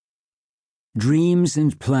dreams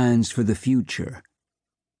and plans for the future.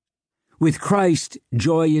 With Christ,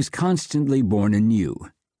 joy is constantly born anew.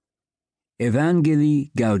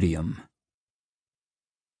 Evangelii Gaudium.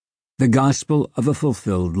 The Gospel of a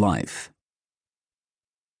Fulfilled Life.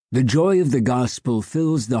 The joy of the gospel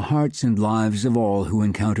fills the hearts and lives of all who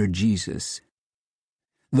encounter Jesus.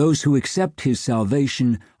 Those who accept his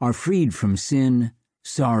salvation are freed from sin,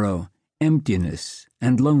 sorrow, emptiness,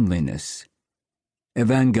 and loneliness.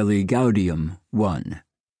 Evangelii Gaudium 1.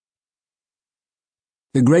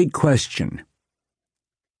 The Great Question.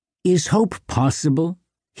 Is hope possible,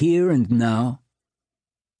 here and now?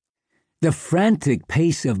 The frantic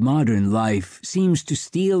pace of modern life seems to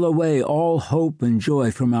steal away all hope and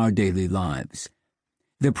joy from our daily lives.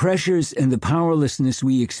 The pressures and the powerlessness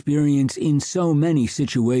we experience in so many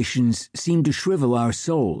situations seem to shrivel our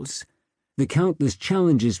souls. The countless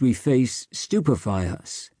challenges we face stupefy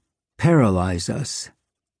us, paralyze us.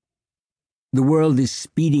 The world is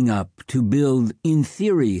speeding up to build, in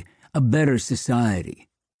theory, a better society.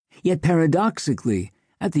 Yet paradoxically,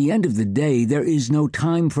 at the end of the day, there is no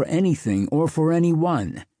time for anything or for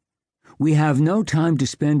anyone. We have no time to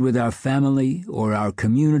spend with our family or our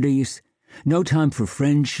communities, no time for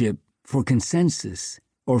friendship, for consensus,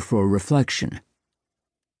 or for reflection.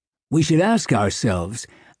 We should ask ourselves,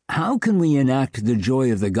 how can we enact the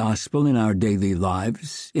joy of the gospel in our daily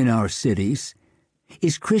lives, in our cities?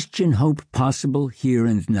 Is Christian hope possible here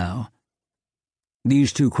and now?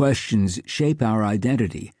 These two questions shape our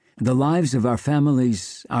identity, the lives of our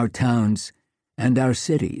families, our towns, and our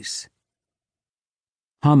cities.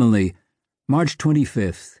 Homily, March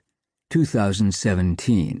 25th,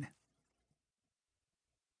 2017.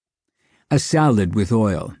 A salad with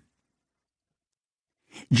oil.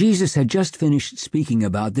 Jesus had just finished speaking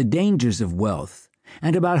about the dangers of wealth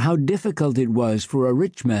and about how difficult it was for a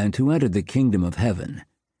rich man to enter the kingdom of heaven.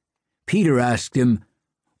 Peter asked him,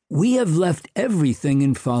 "We have left everything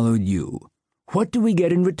and followed you. What do we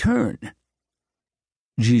get in return?"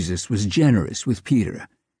 Jesus was generous with Peter.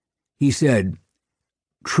 He said,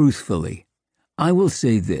 "Truthfully, I will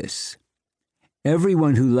say this.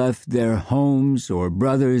 Everyone who left their homes or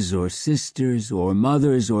brothers or sisters or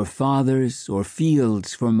mothers or fathers or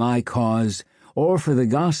fields for my cause or for the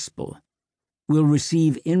gospel will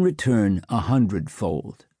receive in return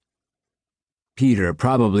 100-fold. Peter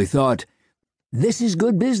probably thought, "This is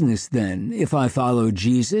good business then. If I follow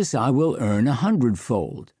Jesus, I will earn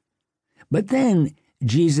 100-fold. But then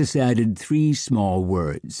Jesus added 3 small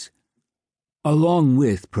words, along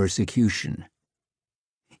with persecution.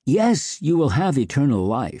 Yes, you will have eternal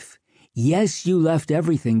life. Yes, you left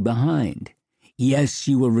everything behind. Yes,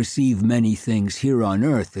 you will receive many things here on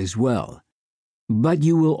earth as well. But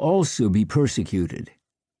you will also be persecuted."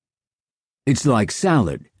 It's like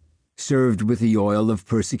salad, served with the oil of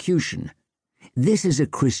persecution. This is a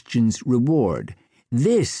Christian's reward.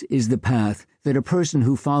 This is the path that a person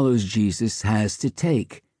who follows Jesus has to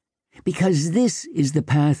take, because this is the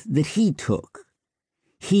path that he took.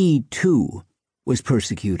 He, too, was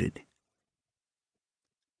persecuted.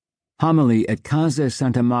 Homily at Casa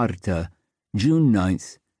Santa Marta, June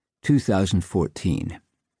 9th, 2014.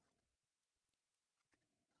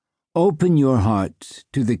 Open your heart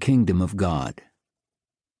to the kingdom of God.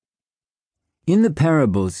 In the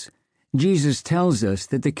parables, Jesus tells us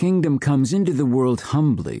that the kingdom comes into the world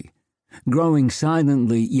humbly, growing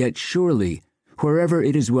silently yet surely wherever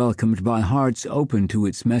it is welcomed by hearts open to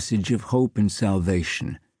its message of hope and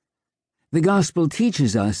salvation. The gospel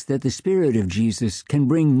teaches us that the Spirit of Jesus can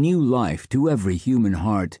bring new life to every human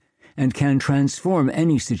heart and can transform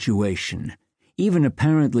any situation, even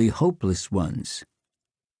apparently hopeless ones.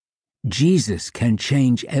 Jesus can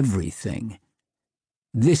change everything.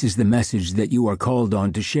 This is the message that you are called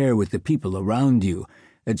on to share with the people around you,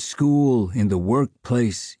 at school, in the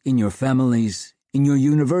workplace, in your families, in your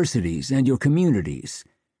universities, and your communities.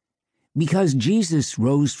 Because Jesus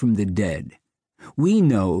rose from the dead, we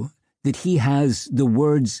know that he has the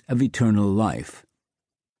words of eternal life.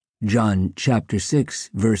 John chapter 6,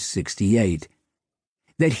 verse 68.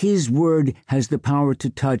 That his word has the power to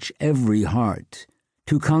touch every heart,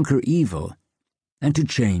 to conquer evil, and to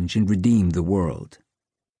change and redeem the world.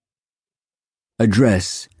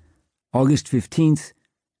 Address, August 15th,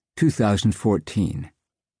 2014.